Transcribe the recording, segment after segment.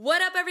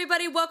What up,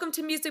 everybody? Welcome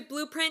to Music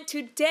Blueprint.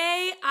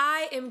 Today,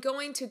 I am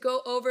going to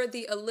go over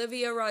the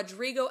Olivia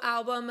Rodrigo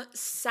album,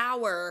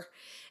 Sour.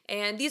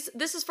 And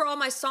this is for all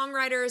my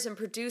songwriters and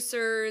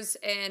producers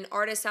and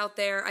artists out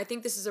there. I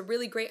think this is a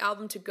really great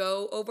album to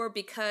go over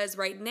because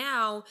right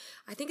now,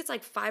 I think it's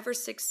like 5 or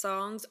 6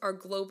 songs are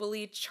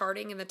globally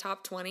charting in the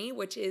top 20,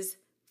 which is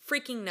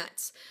freaking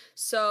nuts.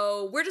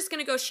 So we're just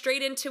going to go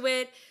straight into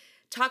it,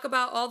 talk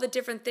about all the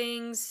different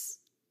things,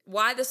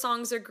 why the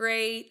songs are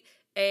great,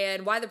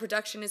 and why the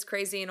production is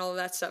crazy and all of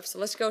that stuff. So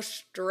let's go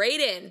straight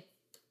in.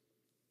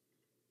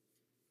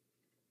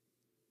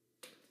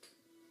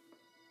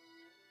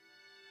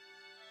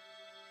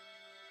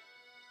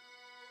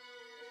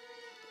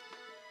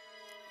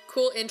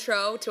 Cool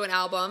intro to an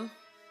album.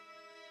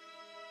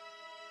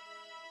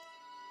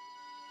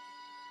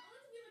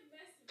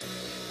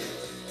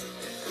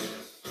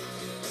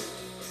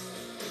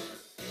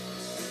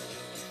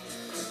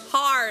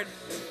 Hard.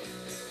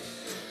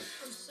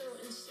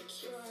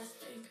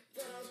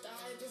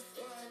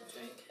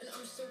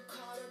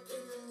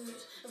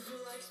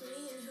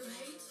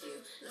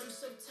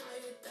 So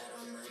tired that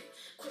I might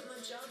quit my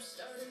job,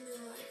 start a new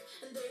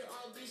life, and they'd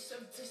all be so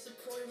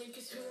disappointed,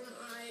 cause who am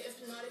I if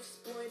not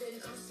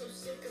exploited? I'm so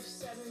sick of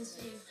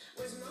 17.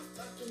 Where's my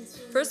fucking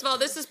team? First of all,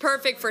 this is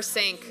perfect for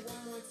sync.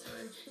 One more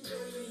time, enjoy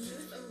your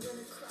youth, I'm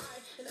gonna cry,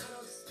 and I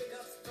don't stick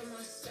up for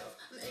myself.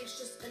 I'm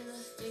anxious and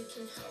nothing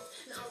can help,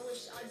 and I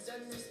wish I'd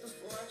done this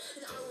before,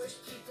 and I wish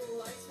people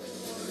liked me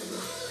more.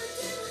 All I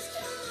did was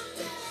count my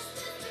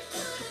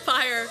days.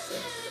 Fire.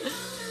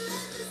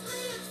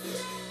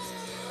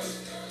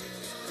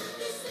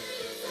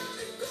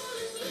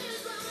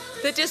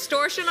 The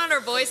distortion on her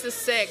voice is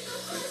sick.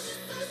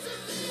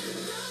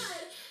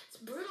 It's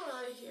brutal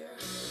out here.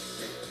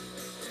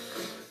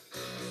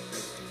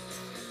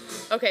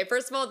 Okay,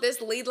 first of all,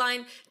 this lead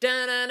line,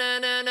 da na na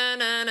na na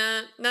na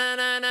na na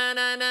na na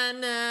na na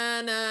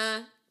na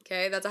na.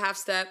 Okay, that's a half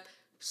step.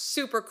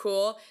 Super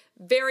cool.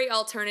 Very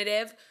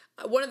alternative.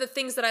 One of the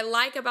things that I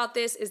like about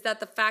this is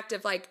that the fact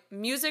of like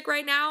music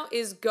right now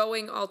is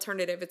going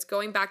alternative. It's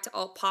going back to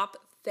alt pop.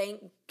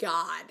 Thank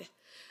God.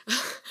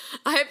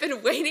 I have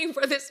been waiting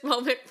for this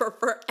moment for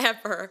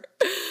forever.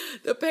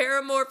 The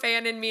Paramore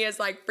fan in me is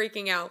like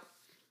freaking out.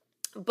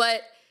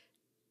 But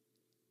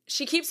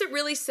she keeps it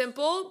really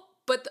simple,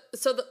 but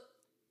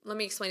let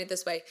me explain it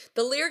this way.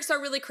 The lyrics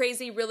are really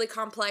crazy, really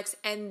complex,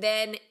 and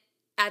then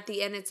at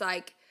the end it's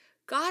like,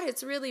 God,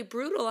 it's really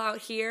brutal out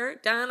here.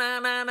 Da na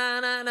na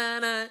na na na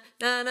na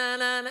na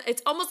na na.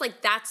 It's almost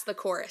like that's the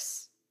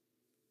chorus,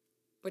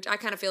 which I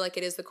kind of feel like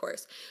it is the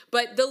chorus.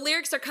 But the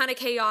lyrics are kind of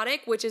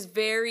chaotic, which is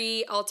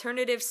very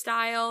alternative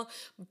style,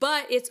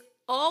 but it's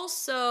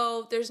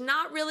also, there's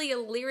not really a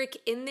lyric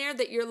in there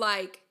that you're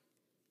like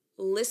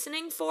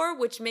listening for,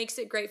 which makes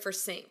it great for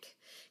sync.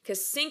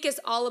 Because sync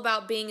is all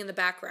about being in the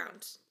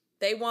background.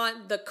 They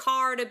want the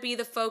car to be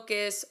the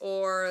focus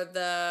or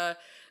the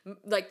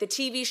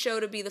TV show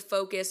to be the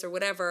focus or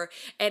whatever.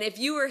 And if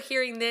you were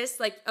hearing this,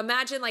 like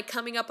imagine like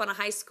coming up on a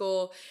high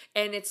school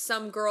and it's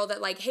some girl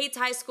that like hates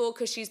high school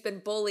because she's been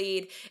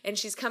bullied and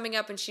she's coming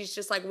up and she's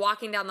just like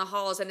walking down the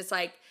halls and it's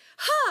like,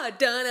 ha,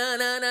 da na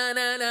na na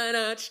na na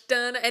na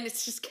da, and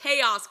it's just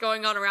chaos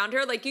going on around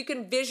her. Like you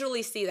can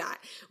visually see that,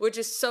 which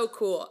is so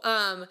cool.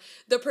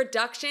 The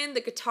production,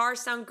 the guitars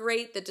sound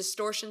great, the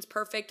distortion's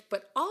perfect,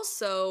 but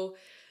also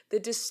the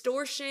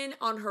distortion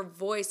on her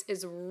voice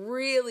is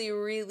really,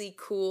 really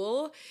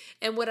cool.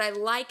 And what I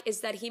like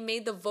is that he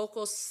made the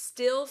vocals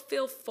still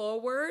feel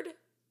forward,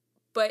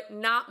 but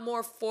not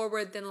more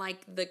forward than like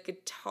the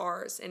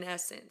guitars in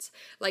essence.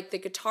 Like the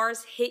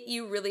guitars hit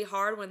you really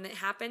hard when it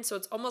happens. So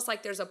it's almost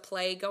like there's a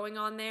play going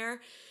on there.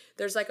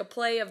 There's like a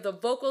play of the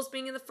vocals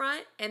being in the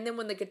front. And then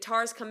when the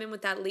guitars come in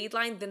with that lead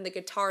line, then the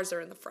guitars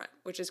are in the front,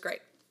 which is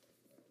great.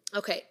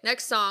 Okay,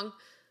 next song.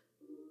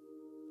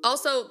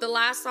 Also, the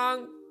last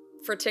song,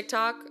 for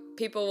TikTok,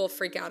 people will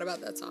freak out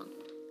about that song.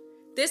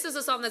 This is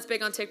a song that's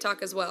big on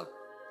TikTok as well.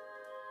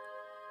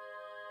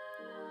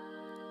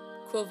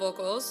 Cool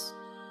vocals.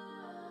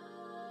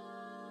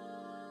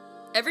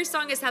 Every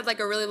song has had like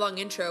a really long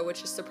intro,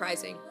 which is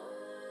surprising.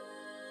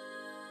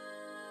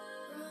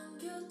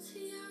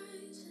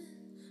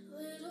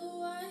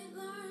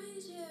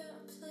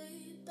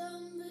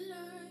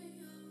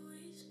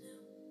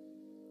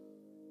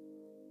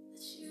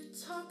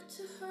 Talk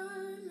to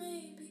her,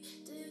 maybe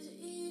did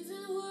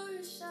even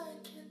worse. I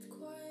kept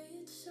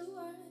quiet so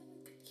I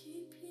could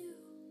keep you.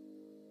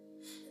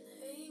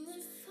 And ain't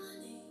it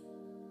funny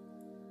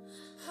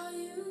how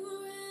you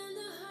ran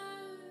to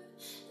her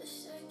the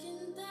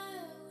second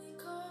that we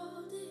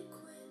called it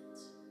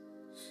quits?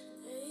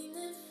 And ain't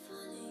it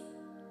funny?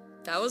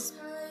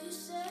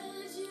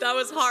 That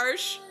was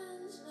harsh.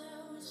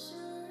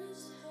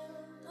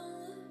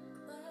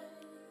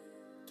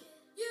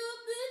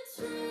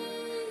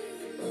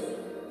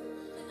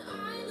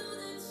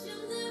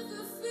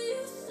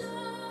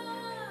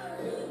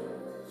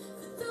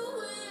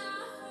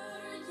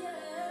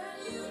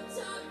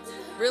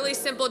 Really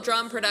simple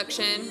drum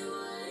production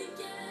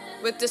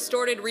with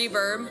distorted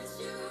reverb.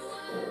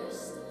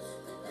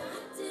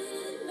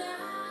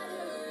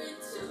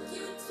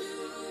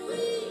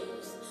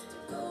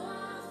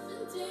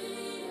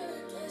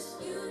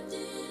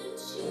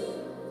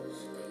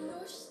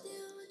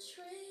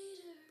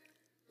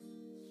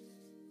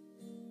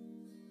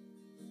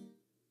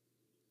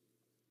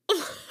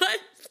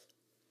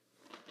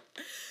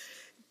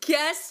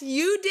 Yes,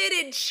 you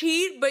didn't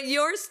cheat, but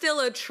you're still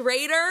a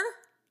traitor.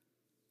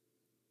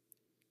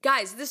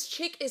 Guys, this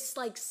chick is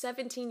like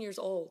 17 years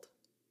old.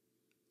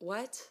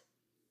 What?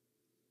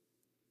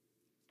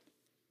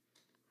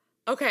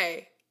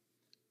 Okay,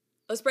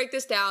 let's break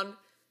this down.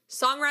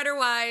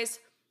 Songwriter-wise,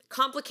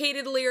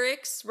 complicated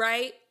lyrics,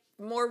 right?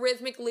 More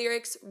rhythmic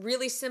lyrics,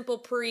 really simple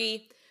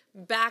pre,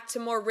 back to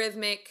more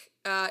rhythmic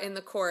in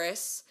the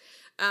chorus.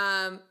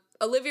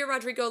 Olivia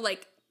Rodrigo,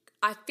 like,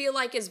 I feel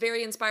like is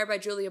very inspired by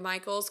Julia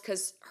Michaels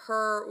because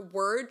her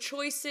word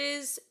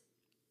choices,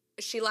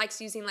 she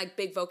likes using like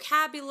big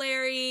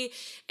vocabulary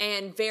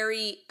and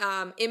very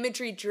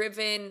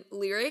imagery-driven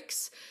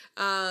lyrics.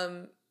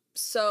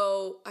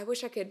 So I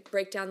wish I could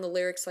break down the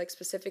lyrics like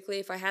specifically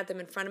if I had them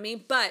in front of me.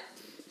 But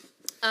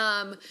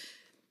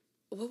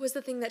what was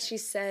the thing that she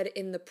said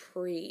in the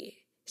pre?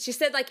 She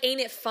said like,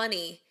 ain't it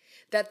funny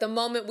that the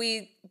moment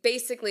we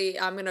basically,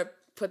 I'm going to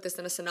put this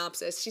in a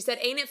synopsis. She said,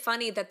 ain't it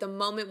funny that the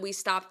moment we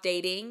stopped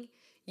dating,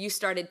 you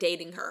started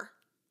dating her?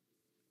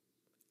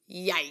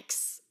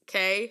 Yikes.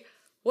 Okay.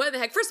 What the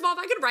heck? First of all, if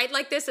I could write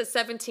like this at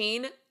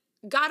 17,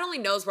 God only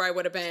knows where I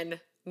would have been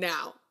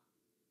now.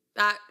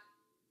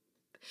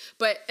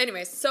 But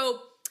anyways, so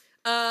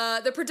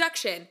the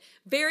production,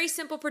 very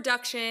simple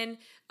production,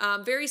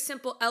 very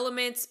simple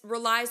elements,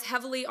 relies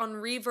heavily on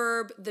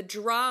reverb. The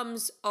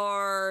drums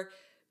are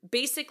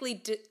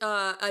basically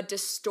a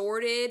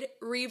distorted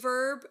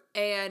reverb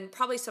and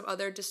probably some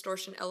other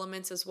distortion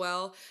elements as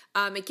well.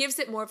 It gives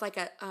it more of like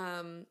a,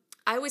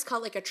 I always call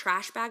it like a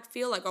trash bag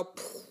feel, like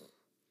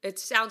it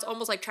sounds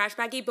almost like trash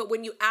baggy, but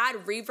when you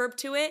add reverb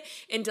to it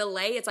and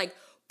delay, it's like,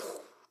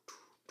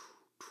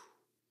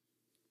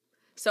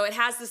 so it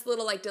has this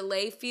little like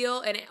delay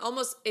feel, and it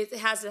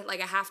has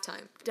like a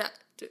halftime.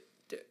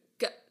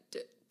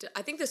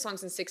 I think this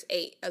song's in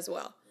 6/8 as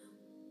well.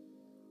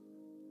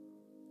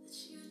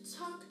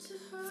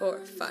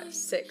 4, 5,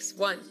 6,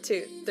 1,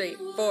 2, 3,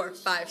 4,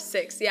 5,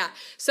 6. Yeah.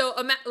 So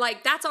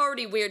like that's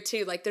already weird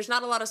too. Like there's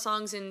not a lot of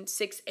songs in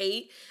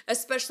 6/8,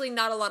 especially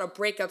not a lot of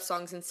breakup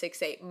songs in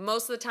 6/8.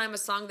 Most of the time a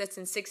song that's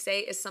in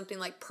 6/8 is something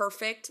like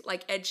Perfect,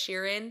 like Ed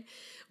Sheeran,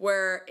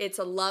 where it's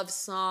a love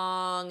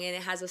song and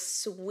it has a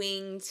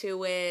swing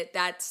to it.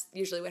 That's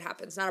usually what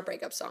happens, not a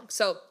breakup song.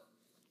 So,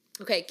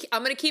 okay,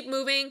 I'm going to keep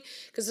moving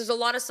because there's a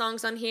lot of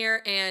songs on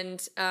here,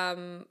 and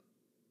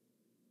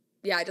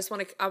yeah, I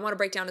want to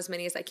break down as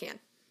many as I can.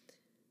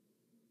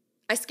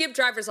 I skipped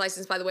Driver's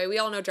License, by the way. We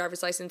all know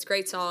Driver's License.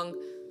 Great song.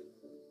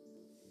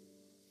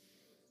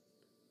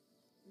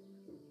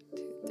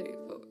 2, 3,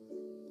 4,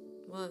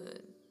 1.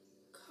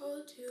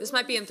 This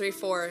might be in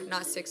 3/4,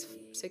 not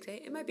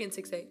 6/8. It might be in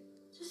 6/8.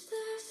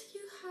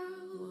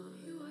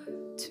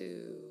 1,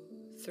 2,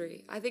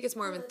 3. I think it's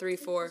more of in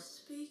 3/4.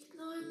 2,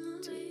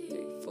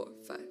 3, 4,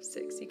 5,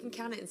 6. You can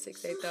count it in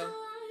 6/8 though.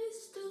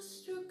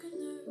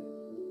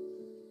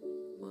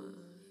 1,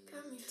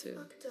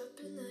 2.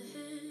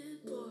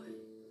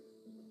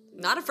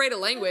 Not Afraid of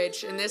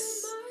Language in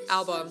this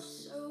album.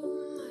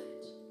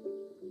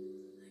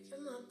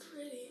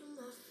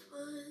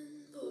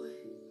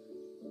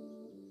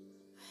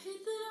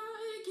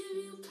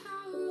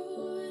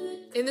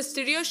 In the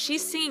studio,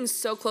 she's singing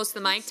so close to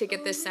the mic to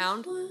get this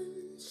sound.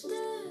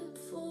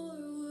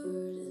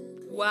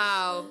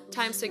 Wow.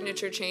 Time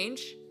signature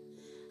change.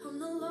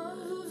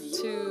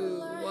 2,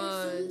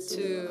 1,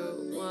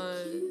 2,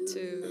 1,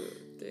 2,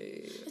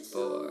 3,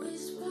 4. 2,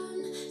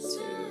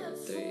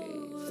 3,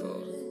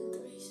 4.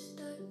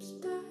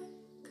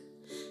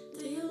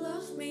 Do you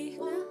love me?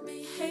 Let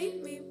me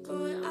hate me,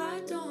 boy.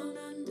 I don't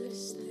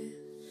understand.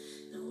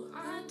 No,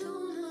 I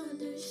don't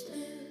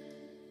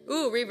understand.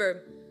 Ooh,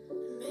 reverb.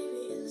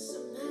 Maybe in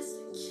some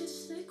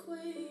masochistic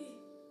way.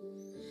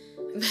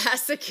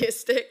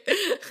 Masochistic.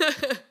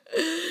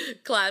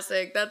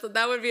 Classic.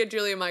 That would be a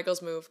Julia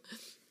Michaels move.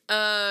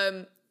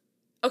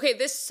 Okay,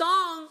 this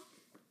song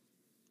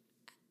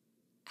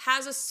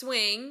has a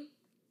swing.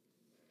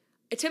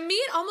 To me,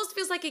 it almost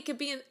feels like it could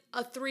be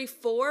a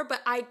 3/4,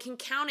 but I can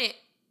count it.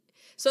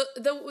 So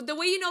the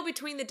way you know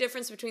between the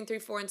difference between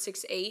 3/4 and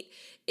 6/8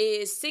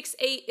 is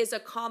 6/8 is a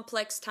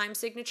complex time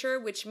signature,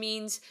 which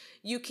means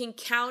you can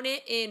count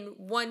it in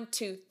 1,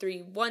 2,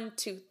 3, 1,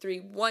 2, 3,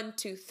 1,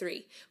 2,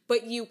 3.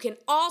 But you can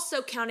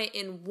also count it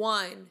in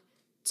 1,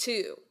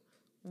 2,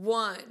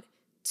 1,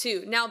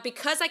 2. Now,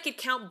 because I could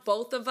count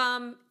both of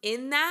them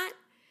in that,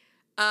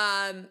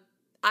 I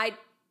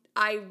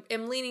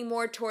am leaning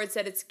more towards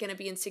that it's going to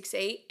be in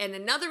 6/8. And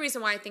another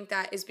reason why I think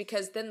that is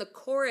because then the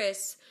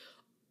chorus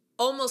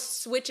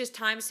almost switches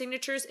time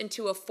signatures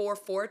into a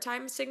 4/4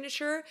 time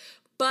signature.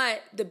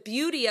 But the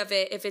beauty of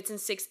it, if it's in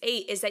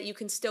 6/8, is that you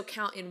can still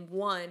count in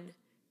 1,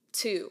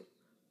 2,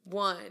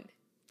 1,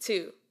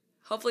 2.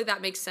 Hopefully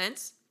that makes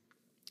sense.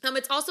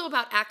 It's also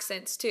about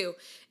accents too.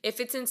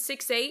 If it's in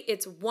 6/8,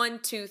 it's 1,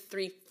 2,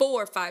 3,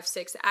 4, 5,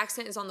 6. The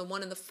accent is on the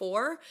 1 and the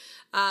 4,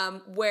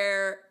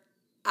 where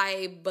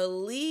I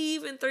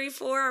believe in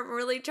 3/4. I'm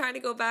really trying to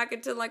go back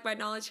into like my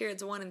knowledge here.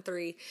 It's 1 and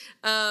 3.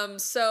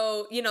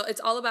 So,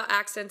 it's all about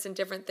accents and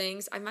different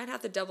things. I might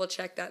have to double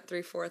check that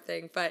 3/4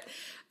 thing, but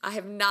I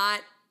have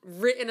not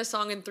written a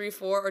song in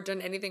 3/4 or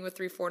done anything with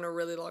 3/4 in a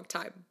really long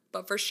time.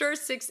 But for sure,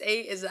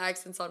 6/8 is the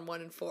accents on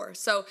 1 and 4.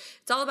 So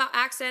it's all about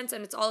accents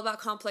and it's all about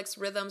complex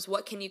rhythms.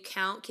 What can you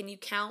count? Can you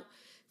count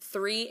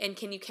 3 and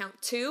can you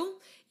count 2?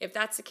 If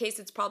that's the case,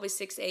 it's probably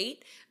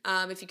 6/8.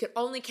 If you could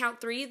only count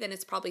 3, then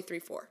it's probably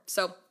 3/4.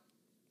 So,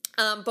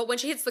 but when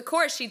she hits the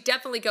chorus, she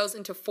definitely goes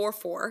into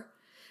 4/4.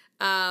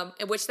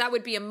 In which that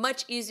would be a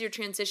much easier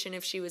transition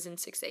if she was in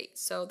 6/8.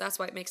 So that's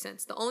why it makes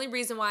sense. The only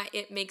reason why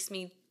it makes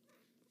me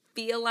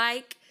feel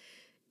like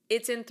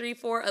it's in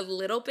 3/4 a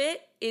little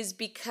bit is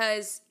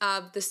because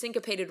of the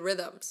syncopated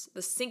rhythms.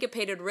 The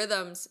syncopated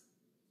rhythms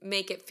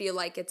make it feel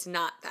like it's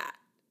not that.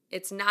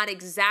 It's not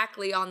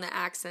exactly on the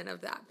accent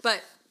of that.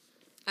 But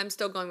I'm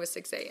still going with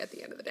 6/8 at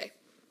the end of the day.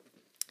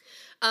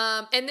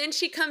 And then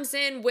she comes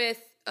in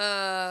with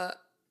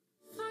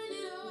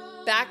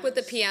back with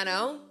the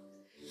piano.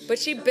 But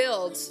she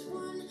builds.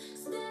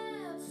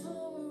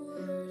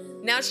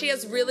 Now she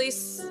has really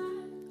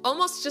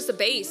almost just a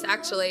bass,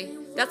 actually.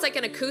 That's like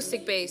an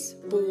acoustic bass.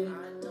 Boom.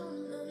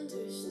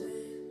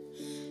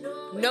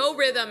 No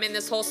rhythm in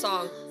this whole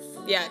song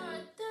yet.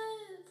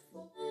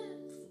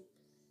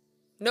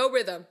 No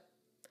rhythm.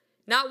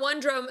 Not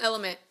one drum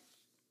element.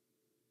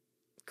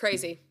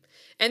 Crazy.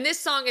 And this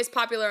song is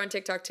popular on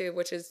TikTok too,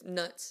 which is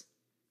nuts.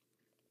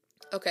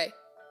 Okay.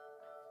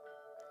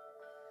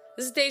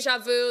 This is Deja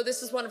Vu.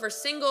 This is one of her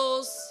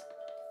singles.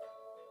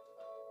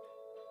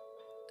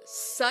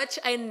 Such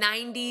a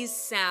 90s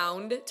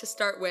sound to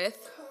start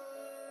with.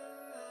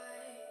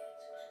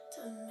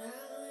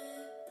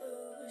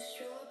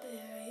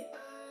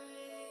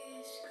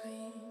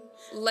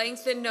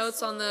 Lengthened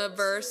notes on the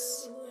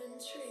verse.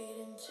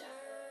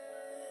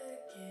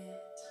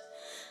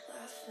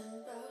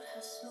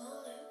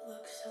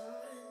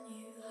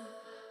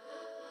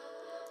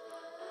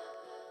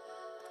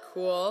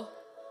 Cool.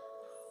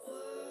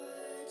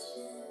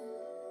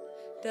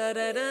 Da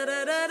da da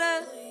da da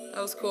da.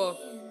 That was cool.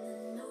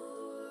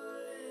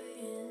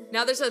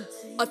 Now there's a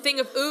thing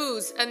of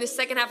oohs in the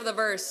second half of the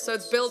verse, so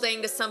it's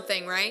building to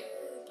something, right?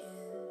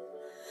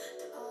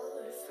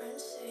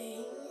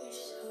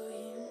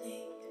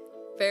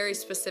 Very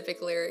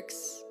specific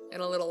lyrics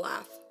and a little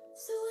laugh.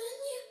 So when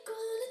you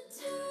gonna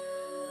tell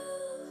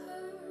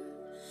her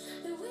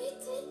that we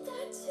did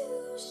that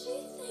too?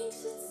 She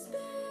thinks it's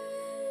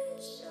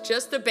special.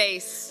 Just the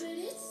bass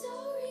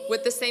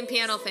with the same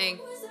piano thing.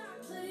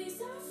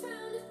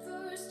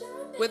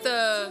 With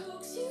a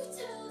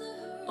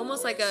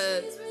almost like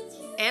a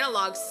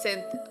analog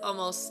synth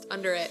almost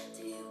under it.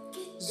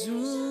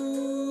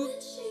 Zoo.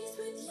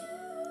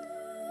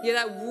 Yeah,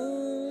 that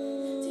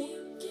woo.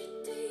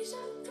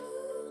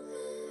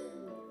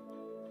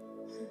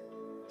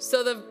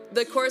 So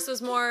the chorus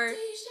was more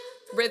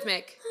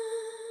rhythmic.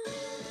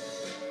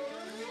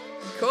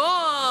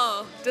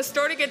 Cool.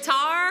 Distorted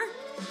guitar.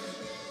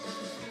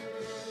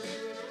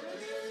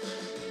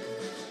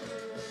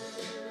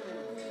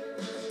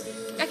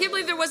 I can't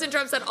believe there wasn't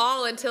drums at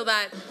all until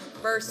that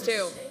verse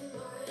too.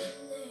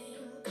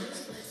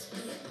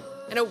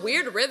 And a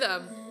weird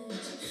rhythm.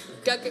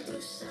 Gaga.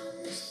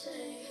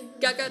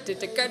 Gaga.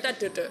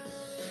 Gaga.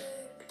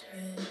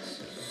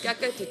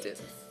 Gaga.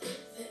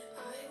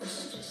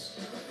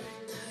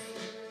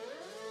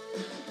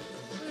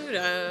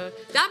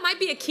 That might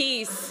be a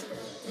keys.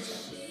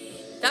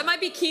 That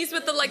might be keys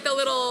with the like the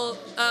little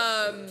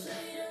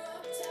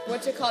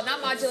what's it called?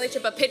 Not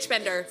modulation, but pitch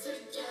bender.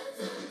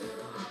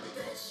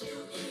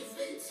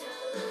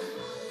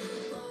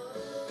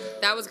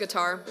 That was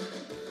guitar.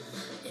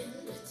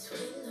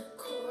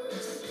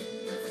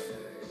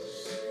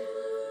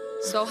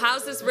 So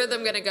how's this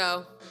rhythm gonna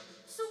go?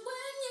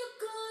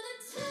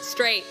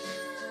 Straight.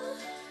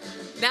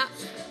 Now,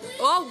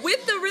 oh,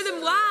 with the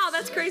rhythm. Wow,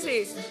 that's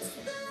crazy.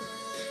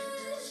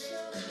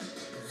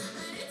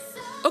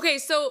 Okay,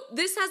 so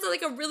this has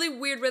like a really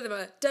weird rhythm.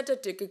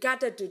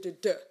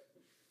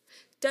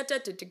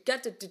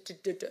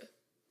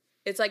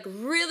 It's like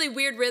really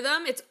weird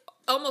rhythm. It's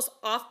almost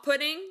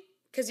off-putting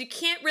because you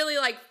can't really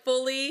like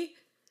fully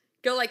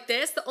go like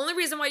this. The only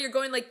reason why you're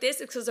going like this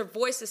is because her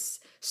voice is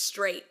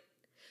straight.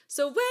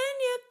 So when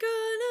you're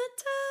gonna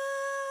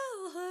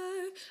tell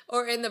her,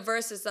 or in the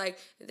verse it's like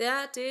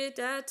that did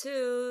that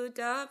too,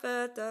 da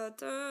da da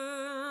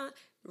da,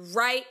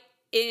 right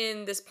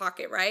in this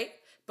pocket, right?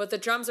 But the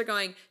drums are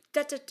going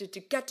da da da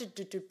da da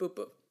da da boo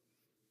boo,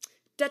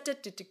 da da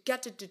da da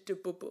da da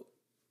boo boo.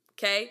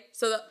 Okay,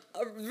 so the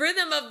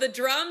rhythm of the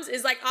drums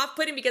is like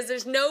off-putting because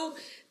there's no,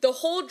 the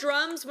whole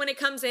drums when it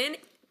comes in,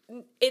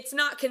 it's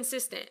not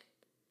consistent.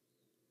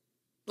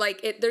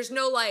 Like there's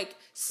no like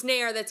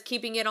snare that's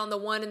keeping it on the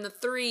 1 and the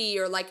 3,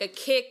 or like a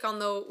kick on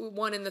the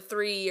 1 and the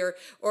 3,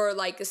 or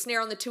like a snare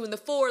on the 2 and the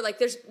 4. Like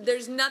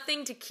there's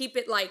nothing to keep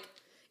it like,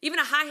 even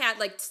a hi-hat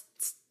like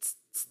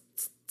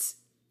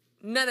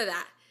none of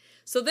that.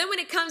 So then when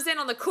it comes in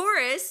on the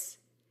chorus,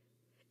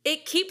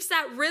 it keeps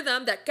that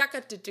rhythm, that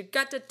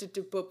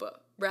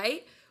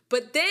right?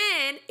 But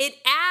then it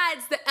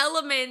adds the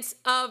elements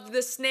of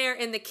the snare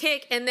and the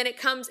kick, and then it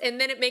comes,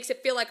 and then it makes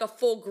it feel like a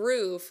full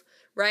groove,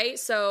 right?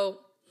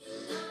 So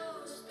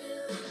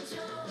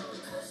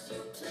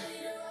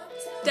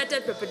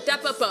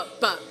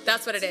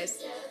That's what it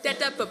is.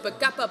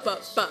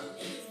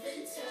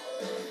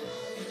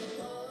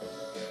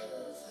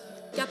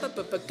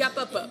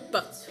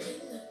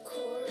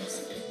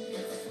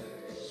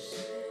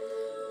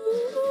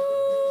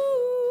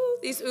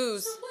 These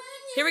oohs.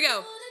 Here we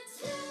go.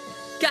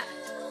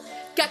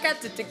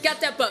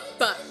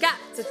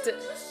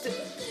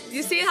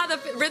 You see how the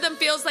rhythm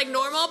feels like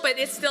normal, but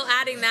it's still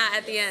adding that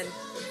at the end.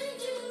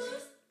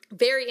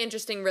 Very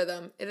interesting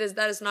rhythm.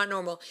 That is not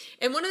normal.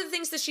 And one of the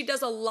things that she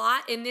does a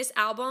lot in this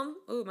album,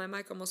 ooh, my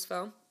mic almost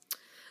fell,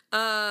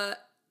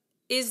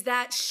 is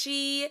that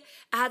she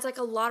adds like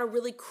a lot of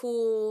really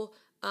cool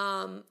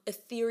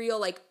ethereal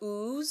like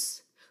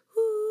oohs.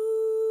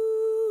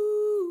 Ooh,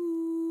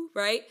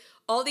 right?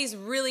 All these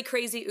really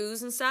crazy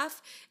oohs and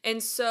stuff.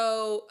 And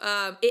so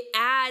it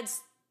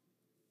adds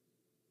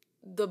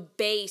the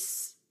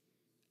bass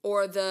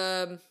or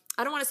the,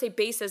 I don't want to say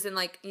bass as in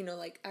like, you know,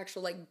 like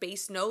actual like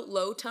bass note,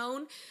 low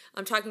tone.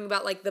 I'm talking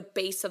about like the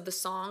base of the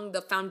song,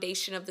 the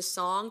foundation of the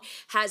song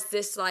has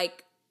this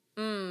like,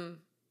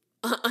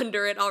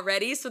 under it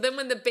already. So then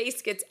when the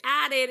bass gets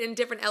added and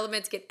different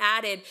elements get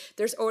added,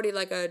 there's already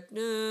like a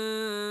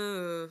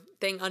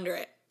thing under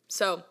it.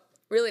 So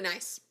really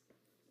nice.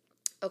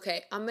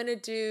 Okay, I'm going to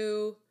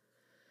do,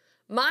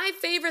 my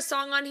favorite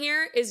song on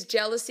here is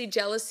Jealousy,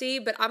 Jealousy,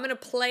 but I'm going to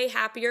play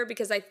Happier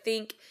because I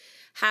think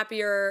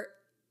Happier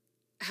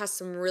has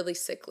some really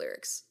sick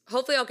lyrics.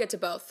 Hopefully I'll get to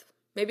both.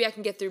 Maybe I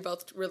can get through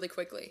both really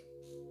quickly.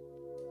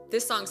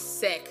 This song's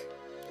sick.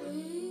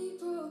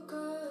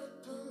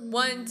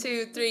 1,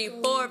 2, 3,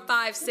 4,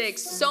 5,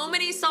 6. So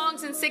many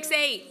songs in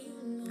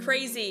 6/8.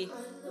 Crazy.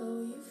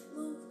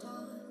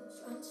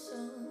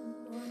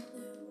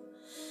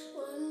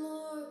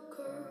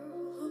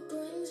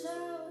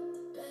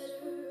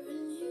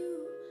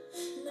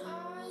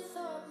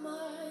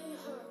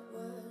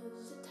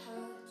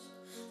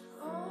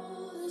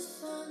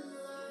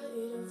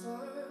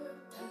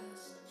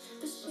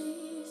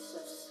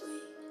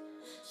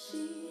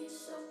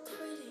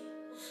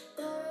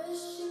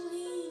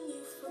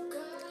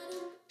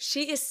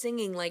 She is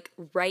singing like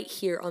right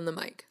here on the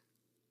mic.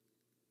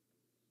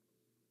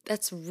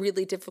 That's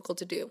really difficult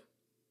to do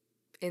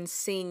and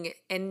sing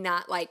and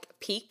not like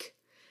peak.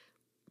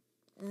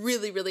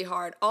 Really, really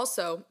hard.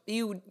 Also,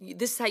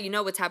 this is how you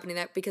know what's happening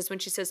there because when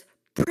she says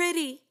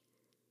pretty,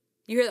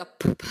 you hear the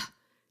p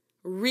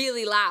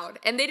really loud.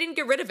 And they didn't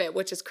get rid of it,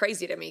 which is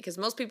crazy to me because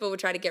most people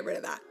would try to get rid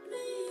of that.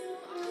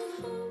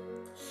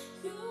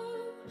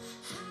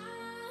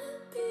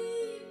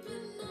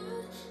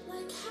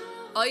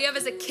 All you have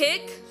is a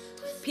kick,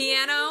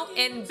 piano,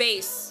 and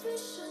bass.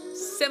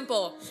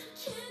 Simple.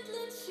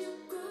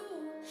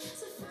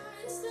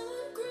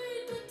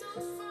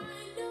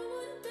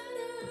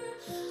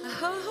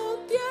 I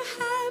hope you're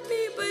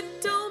happy,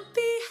 but don't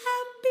be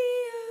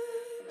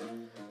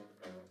happier.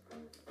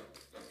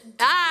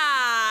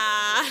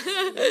 Ah!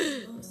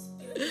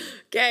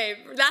 Okay,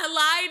 that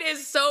line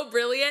is so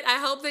brilliant. I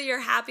hope that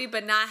you're happy,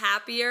 but not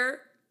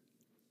happier.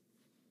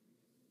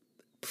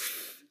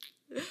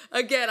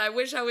 Again, I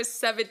wish I was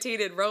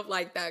 17 and wrote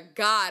like that.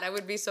 God, I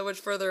would be so much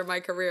further in my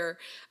career.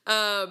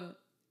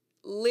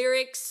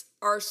 Lyrics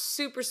are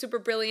super, super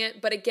brilliant.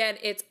 But again,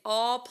 it's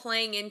all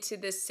playing into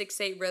this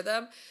 6/8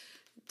 rhythm.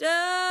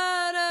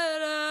 Da, da,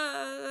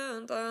 da,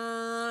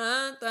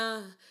 da,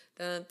 da,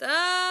 da,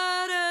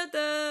 da,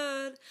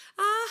 da.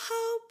 I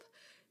hope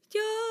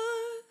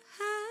you're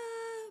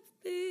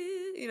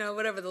happy. You know,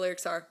 whatever the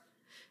lyrics are.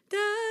 Da,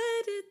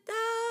 da, da,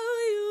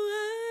 you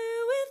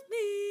are with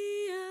me.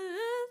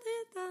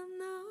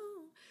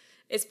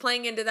 It's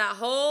playing into that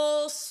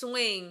whole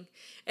swing.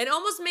 It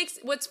almost makes,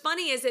 what's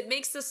funny is it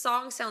makes the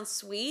song sound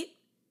sweet,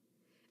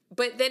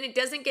 but then it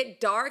doesn't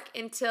get dark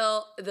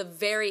until the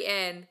very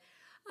end.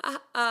 I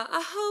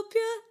hope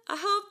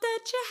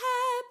that you're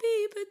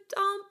happy, but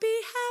don't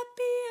be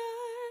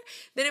happier.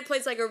 Then it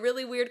plays like a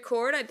really weird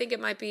chord. I think it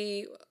might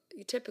be,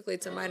 typically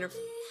it's a minor.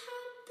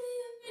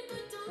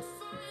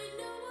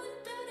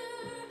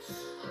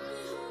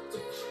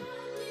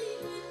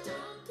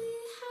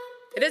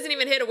 It doesn't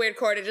even hit a weird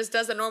chord. It just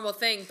does a normal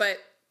thing, but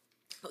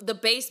the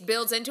bass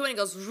builds into it and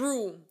goes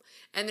room.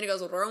 And then it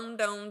goes rom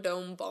dom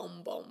dom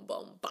bom bom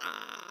bom ba.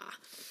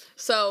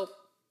 So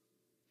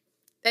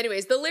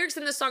anyways, the lyrics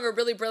in this song are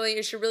really brilliant.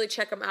 You should really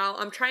check them out.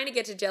 I'm trying to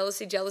get to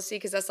Jealousy, Jealousy,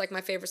 because that's like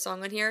my favorite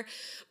song on here.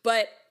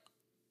 But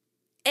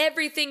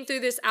everything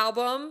through this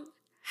album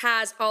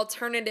has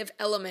alternative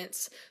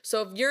elements.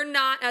 So if you're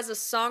not, as a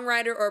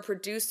songwriter or a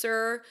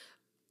producer,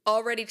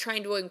 already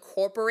trying to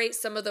incorporate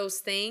some of those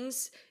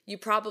things, you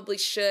probably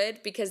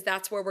should, because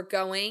that's where we're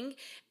going.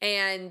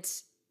 And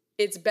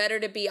it's better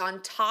to be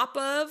on top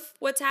of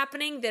what's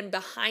happening than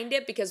behind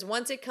it, because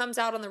once it comes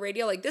out on the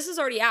radio, like, this is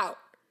already out.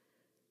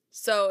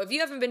 So if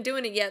you haven't been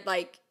doing it yet,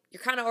 like,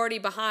 you're kind of already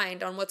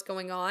behind on what's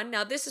going on.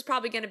 Now, this is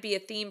probably going to be a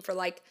theme for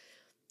like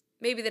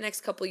maybe the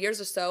next couple of years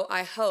or so,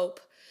 I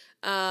hope.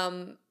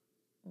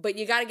 But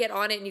you got to get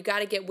on it, and you got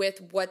to get with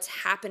what's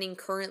happening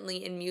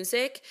currently in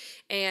music.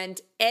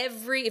 And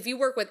if you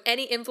work with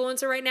any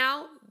influencer right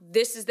now,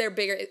 this is their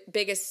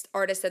biggest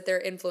artist that they're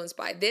influenced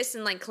by. This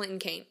and like Clinton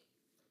Kane.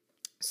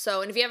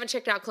 So, and if you haven't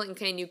checked out Clinton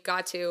Kane, you've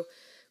got to.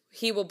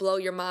 He will blow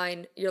your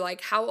mind. You're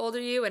like, how old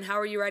are you and how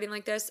are you writing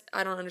like this?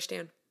 I don't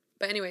understand.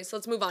 But anyways,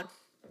 let's move on.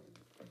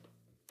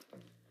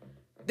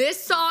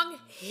 This song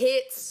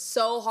hits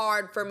so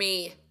hard for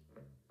me.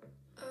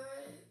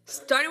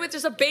 Starting with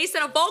just a bass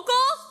and a vocal.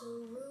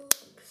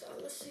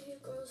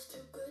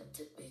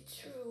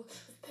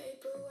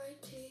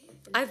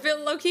 I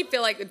feel low-key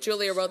feel like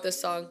Julia wrote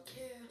this song.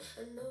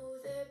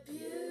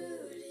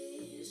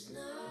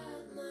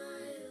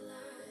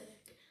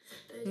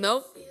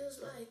 Nope.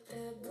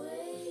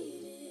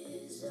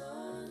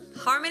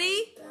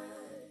 Harmony.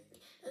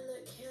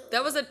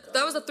 That was a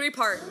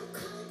 3-part.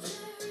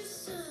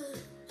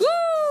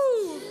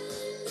 Woo!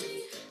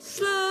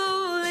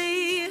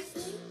 Slowly.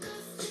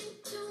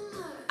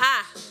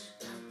 Ah.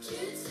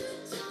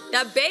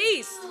 That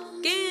bass.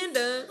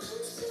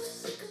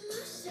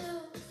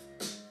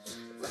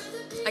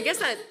 I guess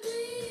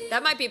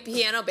that might be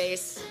piano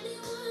bass.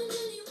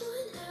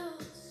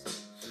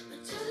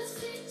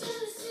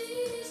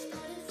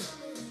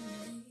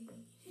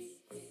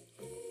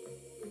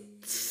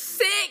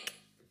 Sick.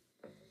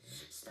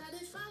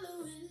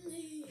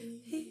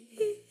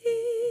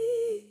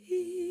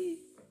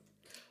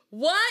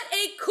 What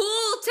a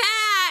cool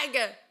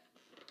tag.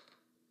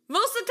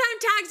 Most of the time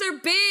tags are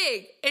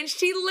big, and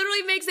she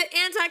literally makes it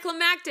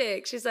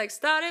anticlimactic. She's like,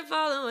 started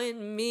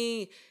following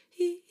me.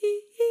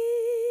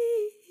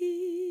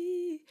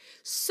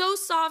 So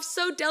soft,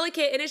 so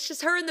delicate, and it's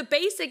just her and the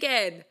bass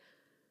again.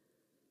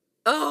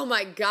 Oh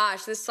my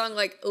gosh, this song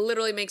like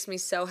literally makes me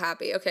so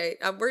happy. Okay,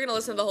 we're gonna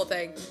listen to the whole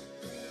thing.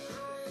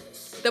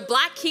 The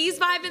Black Keys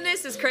vibe in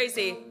this is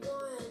crazy.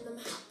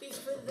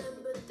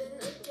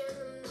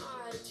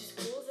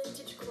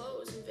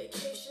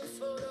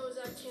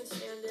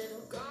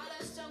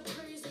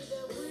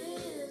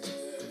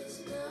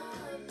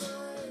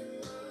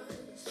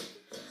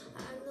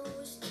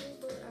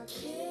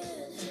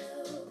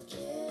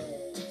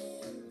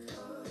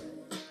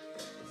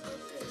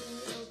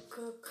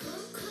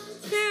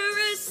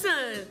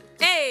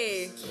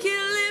 Hey,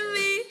 killing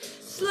me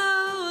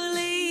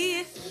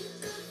slowly.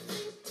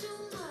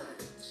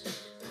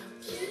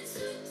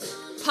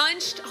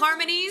 Punched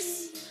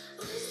harmonies.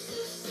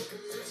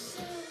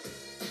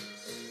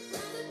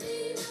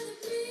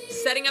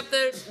 Setting up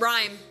the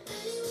rhyme.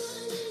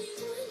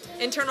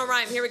 Internal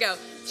rhyme. Here we go.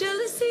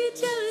 Jealousy,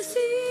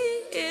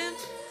 jealousy. And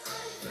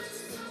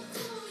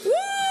woo!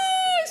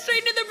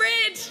 Straight into the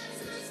bridge.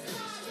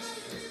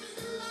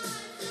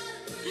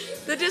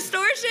 The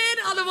distortion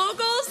on the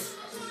vocals.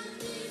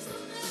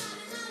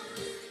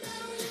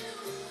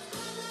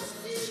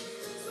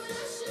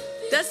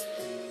 That's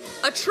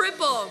a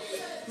triple.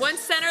 One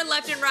center,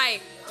 left and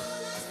right.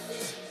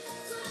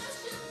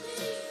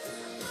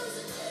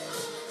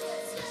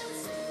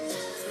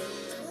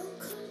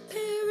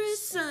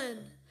 Comparison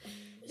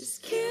is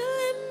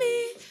killing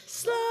me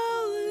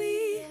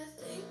slowly.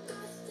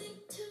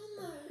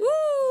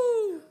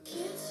 Woo!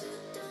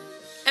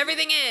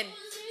 Everything in.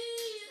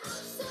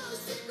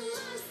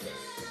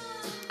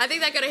 I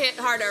think that could have hit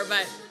harder,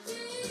 but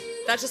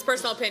that's just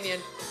personal opinion.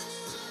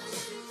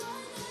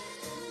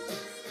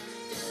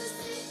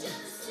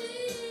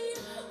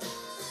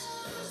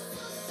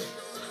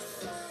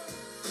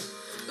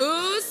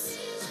 Ooze.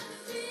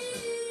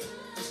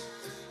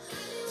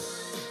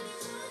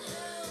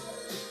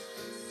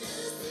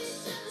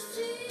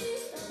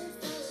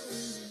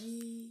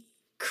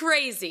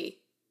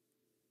 Crazy.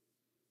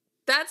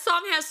 That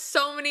song has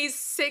so many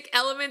sick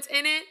elements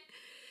in it.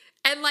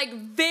 And like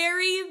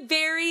very,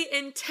 very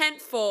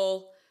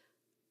intentful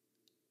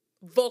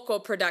vocal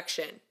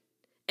production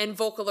and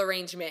vocal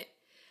arrangement.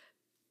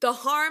 The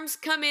harms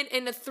come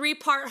in a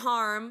 3-part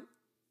harm.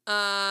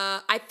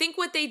 I think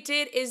what they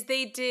did is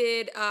they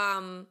did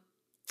a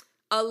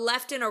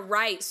left and a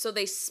right, so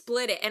they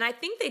split it. And I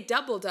think they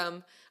doubled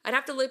them. I'd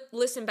have to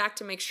listen back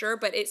to make sure,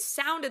 but it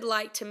sounded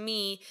like to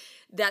me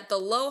that the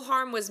low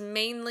harm was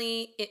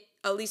mainly,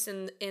 at least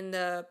in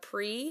the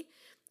pre,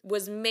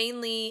 was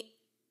mainly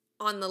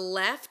on the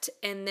left,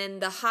 and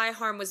then the high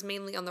harm was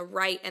mainly on the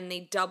right, and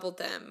they doubled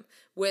them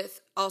with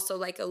also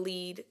like a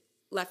lead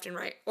left and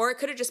right. Or it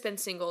could have just been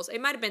singles. It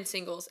might have been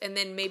singles, and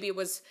then maybe it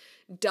was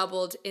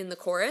doubled in the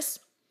chorus.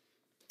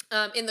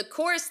 In the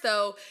chorus,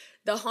 though,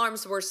 the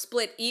harms were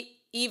split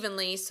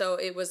evenly, so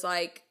it was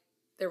like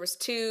there was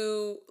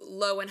 2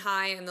 low and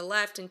high on the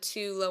left and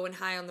 2 low and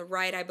high on the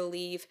right, I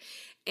believe.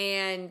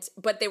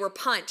 But they were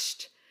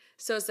punched.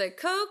 So it's like,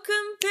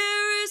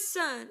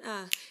 co-comparison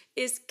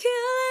is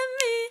killing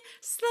me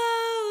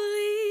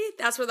slowly.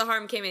 That's where the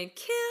harm came in.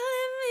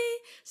 Killing me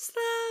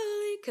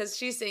slowly. Because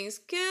she sings,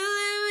 killing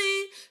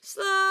me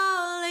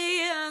slowly.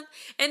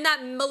 And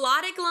that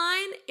melodic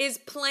line is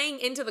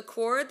playing into the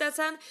chord. That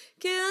sound,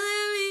 killing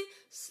me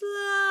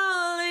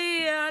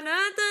slowly.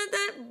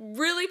 That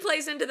really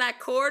plays into that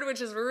chord, which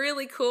is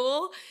really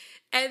cool.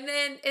 And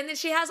then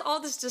she has all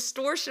this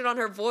distortion on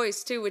her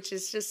voice too, which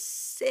is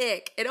just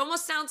sick. It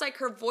almost sounds like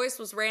her voice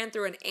was ran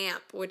through an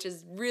amp, which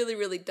is really,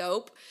 really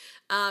dope.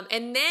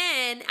 And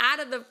then out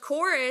of the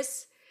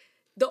chorus,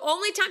 the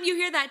only time you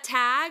hear that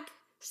tag,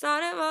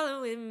 started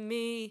following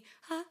me,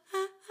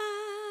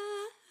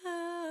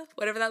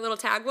 whatever that little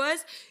tag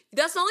was,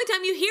 that's the only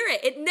time you hear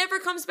it. It never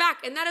comes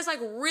back. And that is like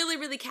really,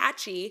 really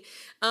catchy.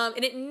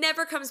 And it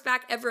never comes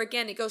back ever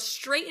again. It goes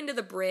straight into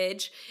the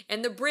bridge.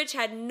 And the bridge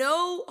had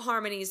no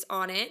harmonies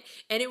on it.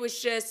 And it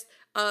was just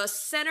a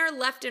center,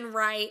 left and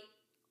right,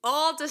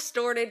 all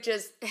distorted,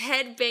 just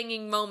head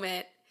banging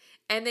moment.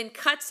 And then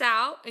cuts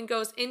out and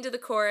goes into the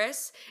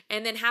chorus.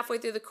 And then halfway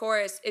through the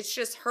chorus, it's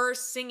just her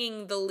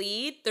singing the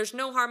lead. There's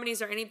no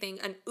harmonies or anything.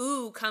 An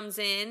ooh comes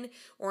in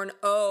or an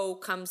o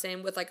comes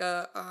in with like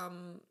a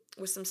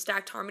with some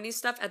stacked harmony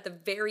stuff at the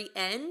very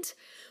end.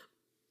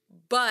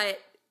 But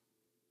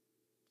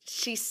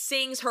she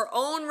sings her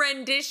own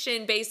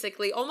rendition,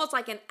 basically, almost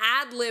like an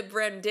ad-lib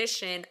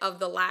rendition of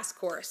the last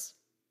chorus.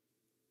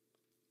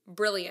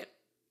 Brilliant.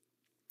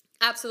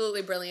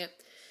 Absolutely brilliant.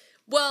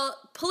 Well,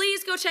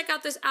 please go check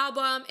out this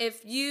album.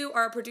 If you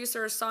are a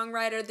producer or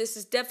songwriter, this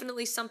is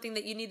definitely something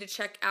that you need to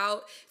check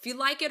out. If you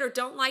like it or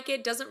don't like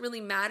it, doesn't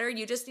really matter.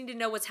 You just need to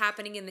know what's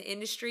happening in the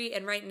industry.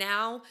 And right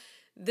now,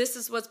 this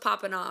is what's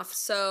popping off.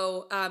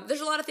 So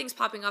there's a lot of things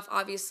popping off,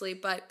 obviously,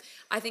 but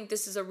I think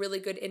this is a really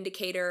good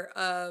indicator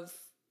of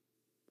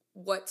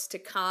what's to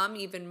come,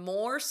 even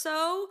more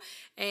so.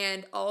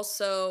 And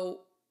also,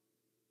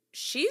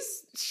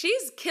 she's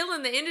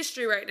killing the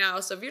industry right now.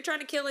 So if you're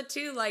trying to kill it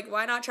too, like,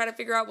 why not try to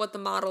figure out what the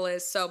model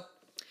is? So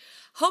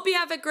hope you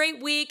have a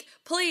great week.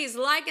 Please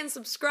like and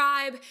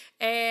subscribe,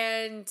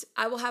 and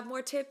I will have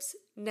more tips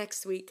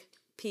next week.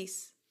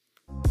 Peace.